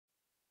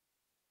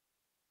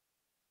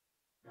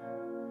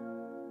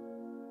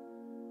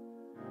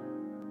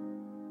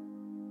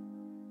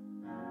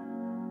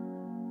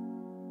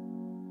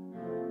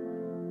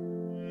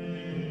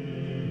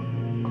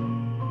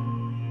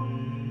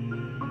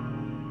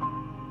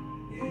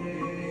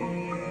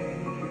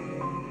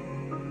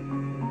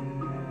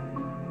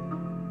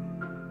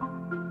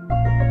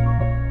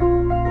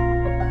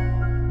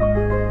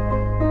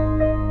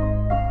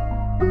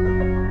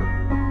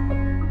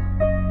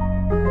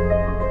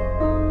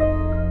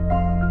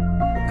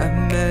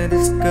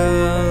this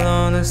girl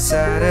on a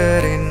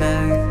Saturday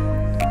night.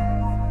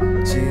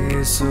 She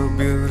is so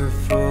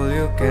beautiful,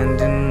 you can't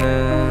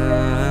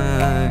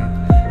deny.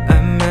 I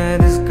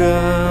met this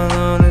girl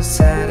on a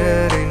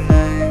Saturday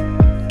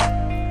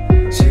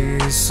night. She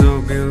is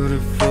so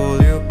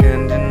beautiful, you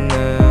can't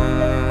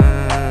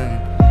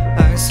deny.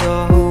 I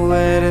saw her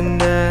wearing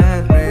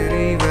that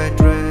pretty white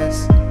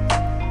dress.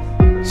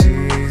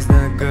 She's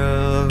that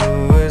girl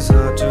who is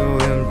hard to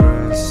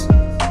impress.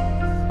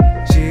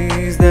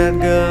 She's that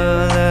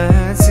girl I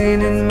had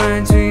seen in my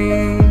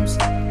dreams.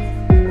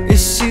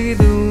 Is she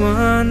the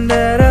one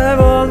that I've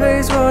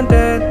always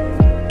wanted?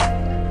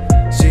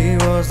 She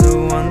was the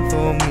one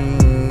for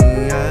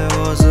me, I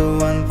was the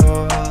one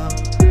for her.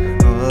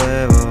 All I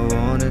ever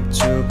wanted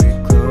to be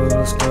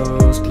close,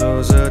 close,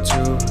 closer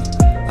to.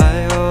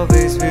 I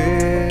always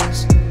wish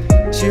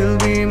she'll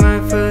be my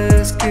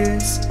first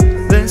kiss.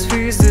 Let's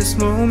freeze this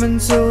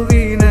moment so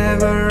we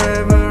never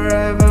ever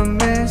ever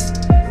miss.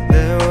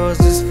 There was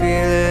this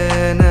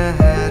feeling I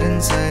had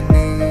inside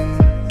me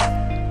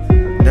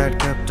that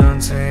kept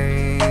on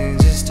saying,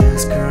 just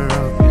ask her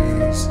out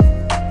please.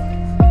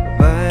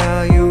 Why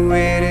are you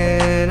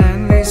waiting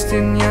and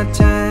wasting your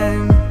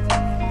time?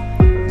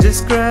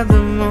 Just grab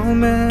the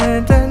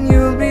moment and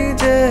you'll be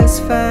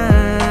just fine.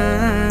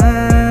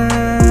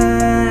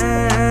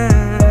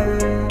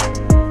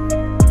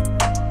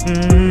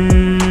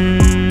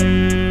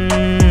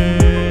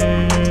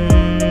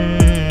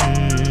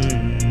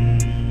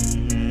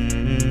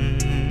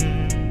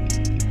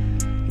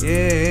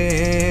 Yeah.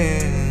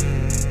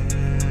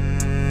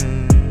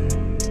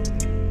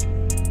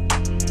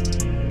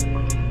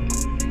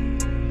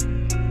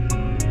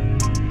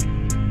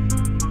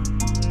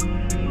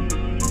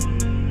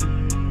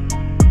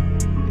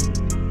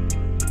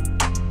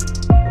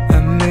 I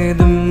made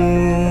the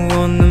move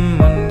on the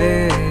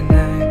Monday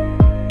night.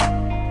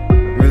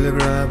 Will you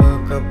grab a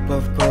cup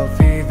of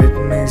coffee with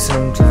me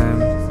sometime?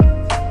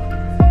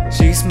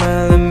 She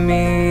smiled at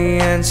me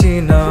and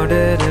she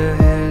nodded her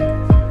head.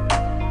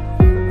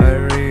 I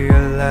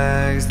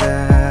realized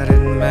that it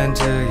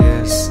meant a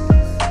yes.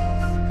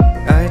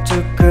 I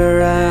took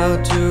her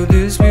out to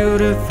this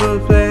beautiful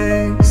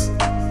place.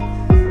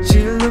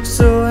 She looked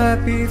so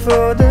happy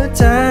for the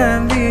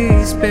time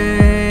we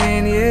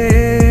spent,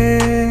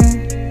 yeah.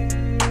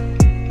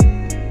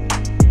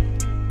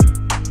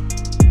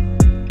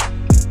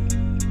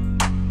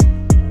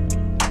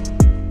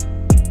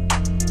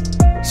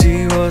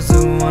 She was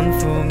the one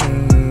for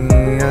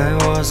me, I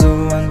was the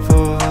one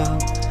for her.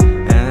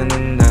 And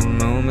in that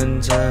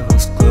moment I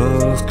was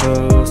close,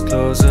 close,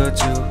 closer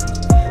to.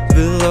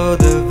 Below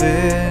the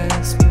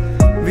wisp,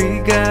 we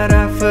got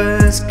our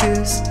first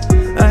kiss.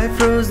 I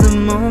froze the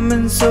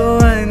moment so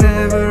I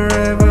never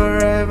ever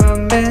ever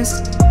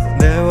missed.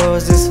 There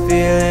was this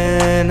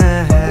feeling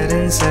I had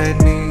inside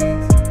me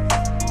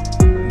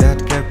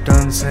that kept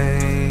on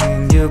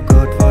saying, you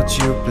got what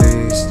you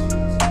pleased.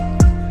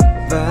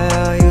 Why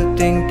are you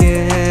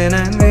thinking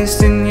I'm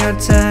wasting your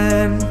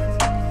time?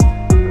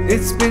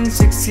 It's been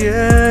 6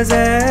 years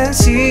and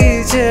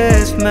she's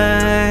just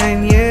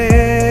mine, yeah.